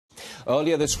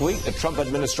Earlier this week, the Trump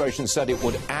administration said it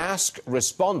would ask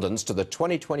respondents to the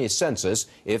 2020 census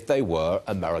if they were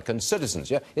American citizens.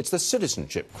 Yeah, it's the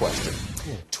citizenship question.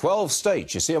 12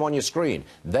 states, you see them on your screen,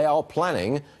 they are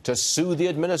planning to sue the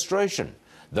administration.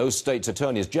 Those states'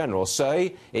 attorneys general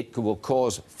say it will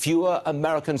cause fewer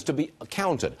Americans to be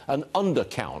counted, an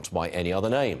undercount by any other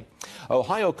name.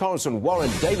 Ohio Congressman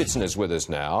Warren Davidson is with us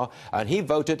now, and he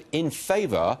voted in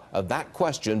favor of that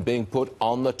question being put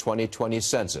on the 2020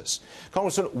 census.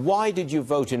 Congressman, why did you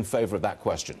vote in favor of that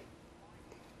question?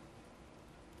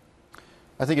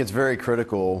 I think it's very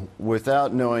critical.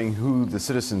 Without knowing who the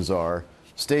citizens are,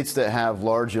 states that have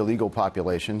large illegal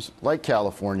populations, like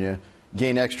California,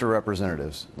 gain extra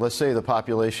representatives. Let's say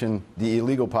the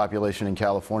illegal population in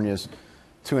California is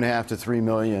 2.5 to 3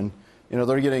 million. You know,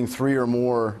 they're getting 3 or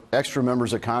more extra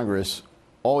members of Congress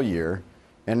all year,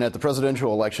 and at the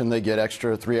presidential election they get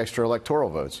 3 extra electoral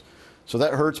votes. So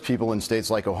that hurts people in states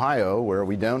like Ohio, where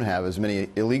we don't have as many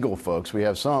illegal folks. We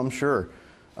have some, sure,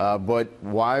 but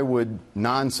why would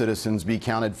non-citizens be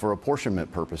counted for apportionment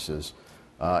purposes?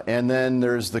 And then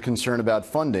there's the concern about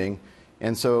funding.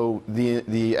 And so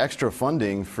the extra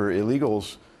funding for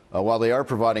illegals, while they are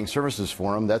providing services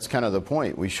for them, that's kind of the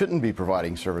point. We shouldn't be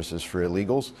providing services for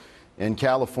illegals. And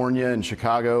California and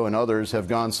Chicago and others have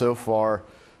gone so far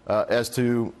as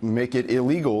to make it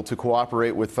illegal to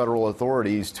cooperate with federal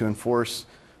authorities to enforce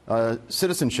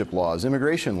citizenship laws,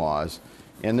 immigration laws.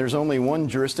 And there's only one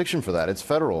jurisdiction for that. It's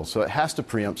federal. So it has to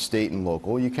preempt state and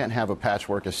local. You can't have a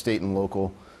patchwork of state and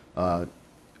local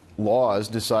laws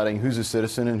deciding who's a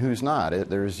citizen and who's not.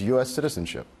 There's U.S.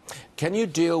 citizenship. Can you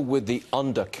deal with the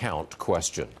undercount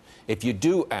question? If you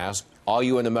do ask, are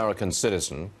you an American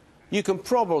citizen, you can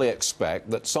probably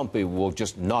expect that some people will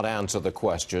just not answer the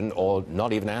question or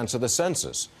not even answer the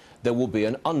census. There will be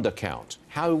an undercount.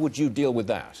 How would you deal with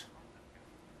that?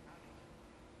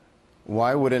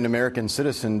 Why would an American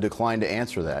citizen decline to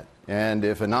answer that? And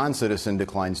if a non-citizen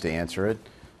declines to answer it,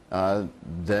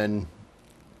 then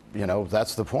you know,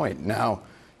 that's the point. Now,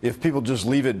 if people just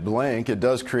leave it blank, it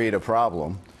does create a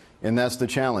problem, and that's the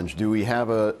challenge. Do we have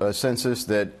a census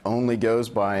that only goes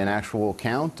by an actual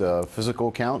count, a physical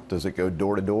count? Does it go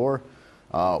door to door?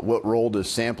 What role does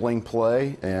sampling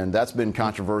play? And that's been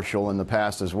controversial in the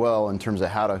past as well in terms of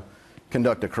how to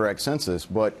conduct a correct census.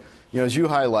 But, you know, as you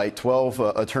highlight,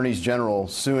 12 attorneys general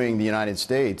suing the United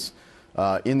States,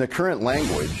 in the current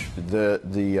language,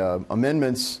 the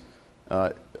amendments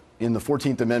in the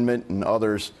 14th Amendment and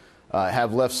others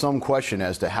have left some question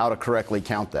as to how to correctly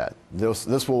count that.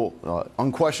 This will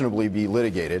unquestionably be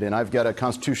litigated, and I've got a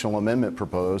constitutional amendment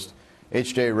proposed,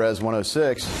 H.J. Res.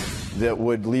 106, that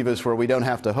would leave us where we don't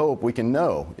have to hope, we can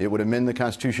know. It would amend the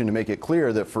Constitution to make it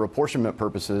clear that for apportionment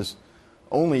purposes,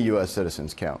 only U.S.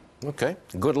 citizens count. Okay.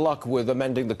 Good luck with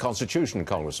amending the Constitution,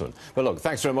 Congressman. But look,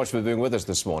 thanks very much for being with us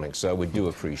this morning, sir. We do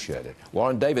appreciate it.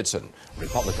 Warren Davidson,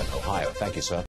 Republican, Ohio. Thank you, sir.